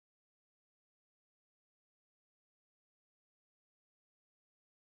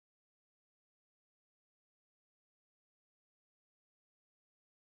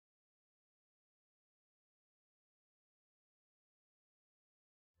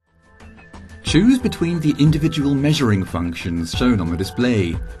Choose between the individual measuring functions shown on the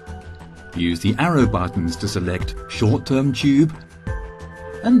display. Use the arrow buttons to select Short-Term Tube,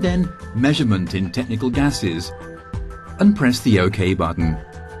 and then Measurement in Technical Gases, and press the OK button.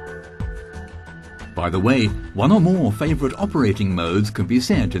 By the way, one or more favorite operating modes can be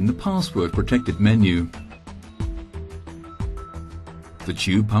set in the password-protected menu. The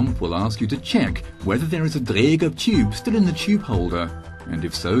tube pump will ask you to check whether there is a Dräger tube still in the tube holder, and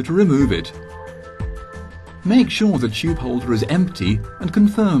if so, to remove it. Make sure the tube holder is empty and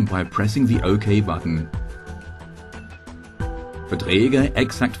confirm by pressing the OK button. The Dräger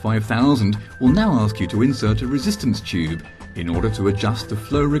Exact 5000 will now ask you to insert a resistance tube in order to adjust the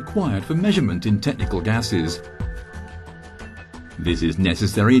flow required for measurement in technical gases. This is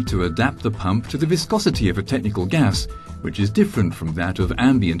necessary to adapt the pump to the viscosity of a technical gas, which is different from that of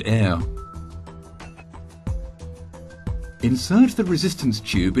ambient air. Insert the resistance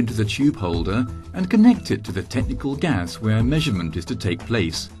tube into the tube holder and connect it to the technical gas where measurement is to take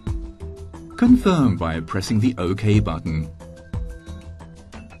place. Confirm by pressing the OK button.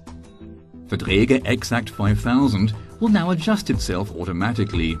 The Dräger Exact 5000 will now adjust itself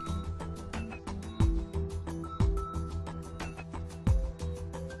automatically.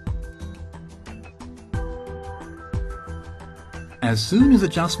 As soon as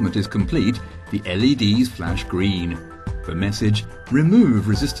adjustment is complete, the LEDs flash green. The message, "Remove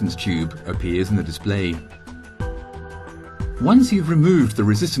resistance tube," appears in the display. Once you've removed the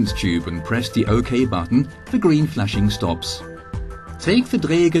resistance tube and pressed the OK button, the green flashing stops. Take the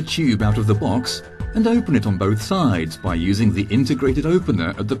Dräger tube out of the box and open it on both sides by using the integrated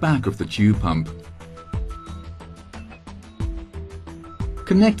opener at the back of the tube pump.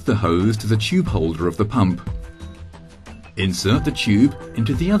 Connect the hose to the tube holder of the pump. Insert the tube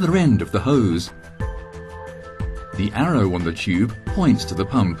into the other end of the hose. The arrow on the tube points to the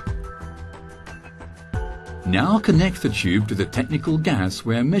pump. Now connect the tube to the technical gas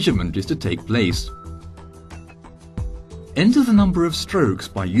where measurement is to take place. Enter the number of strokes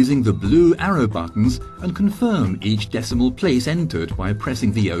by using the blue arrow buttons and confirm each decimal place entered by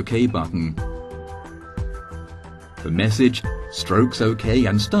pressing the OK button. The message, "Strokes OK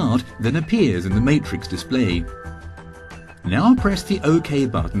and Start," then appears in the matrix display. Now press the OK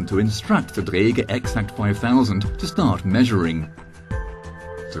button to instruct the Dräger Exact 5000 to start measuring.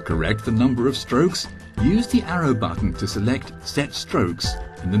 To correct the number of strokes, use the arrow button to select Set Strokes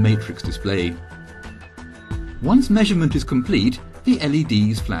in the matrix display. Once measurement is complete, the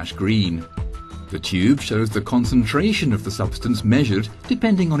LEDs flash green. The tube shows the concentration of the substance measured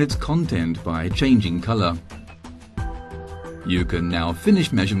depending on its content by changing color. You can now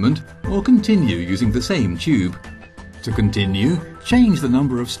finish measurement or continue using the same tube. To continue, change the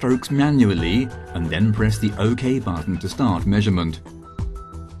number of strokes manually and then press the OK button to start measurement.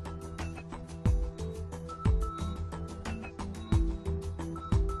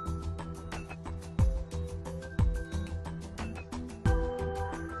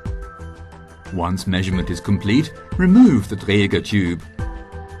 Once measurement is complete, remove the Dräger tube.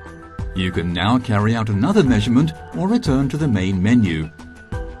 You can now carry out another measurement or return to the main menu.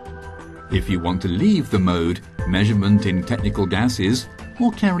 If you want to leave the mode Measurement in Technical Gases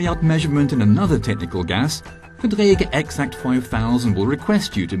or carry out measurement in another technical gas, the Dräger Exact 5000 will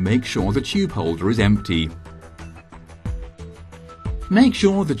request you to make sure the tube holder is empty. Make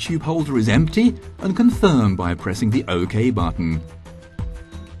sure the tube holder is empty and confirm by pressing the OK button.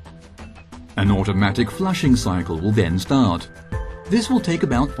 An automatic flushing cycle will then start. This will take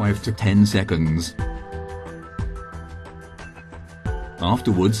about 5 to 10 seconds.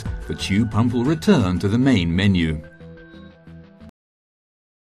 Afterwards, the tube pump will return to the main menu.